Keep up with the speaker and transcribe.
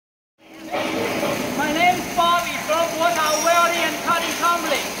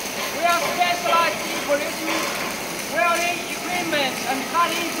and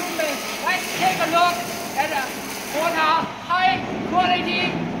cutting instruments. Let's take a look at what a high quality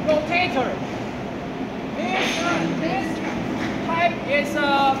rotator. This type is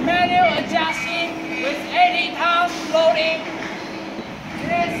manual adjusting with 80 tons loading.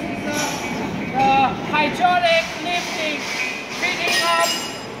 This is hydraulic lifting, fitting up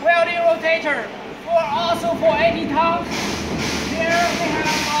welding rotator also for 80 tons. Here we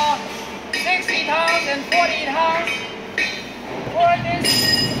have 60 tons and 40 tons. For this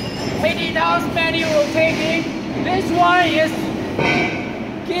 80 tons manual rotating, this one is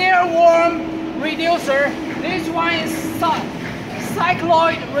gear worm reducer. This one is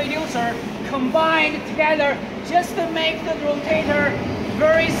cycloid reducer combined together just to make the rotator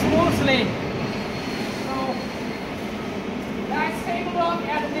very smoothly. So let's take a look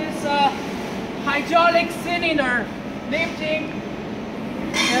at this hydraulic cylinder lifting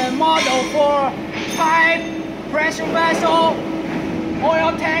model for pipe, pressure vessel,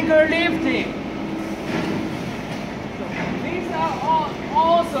 oil tanker lifting. So these are all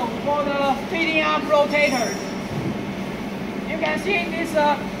also for the fitting up rotators. You can see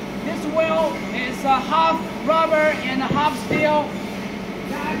this wheel is half rubber and half steel.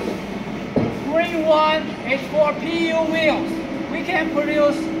 That green one is for PU wheels. We can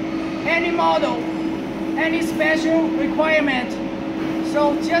produce any model, any special requirement.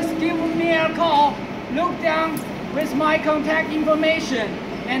 So just give me a call. Look down with my contact information.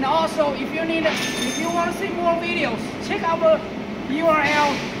 And also, if you want to see more videos, check out the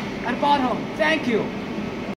URL at the bottom. Thank you.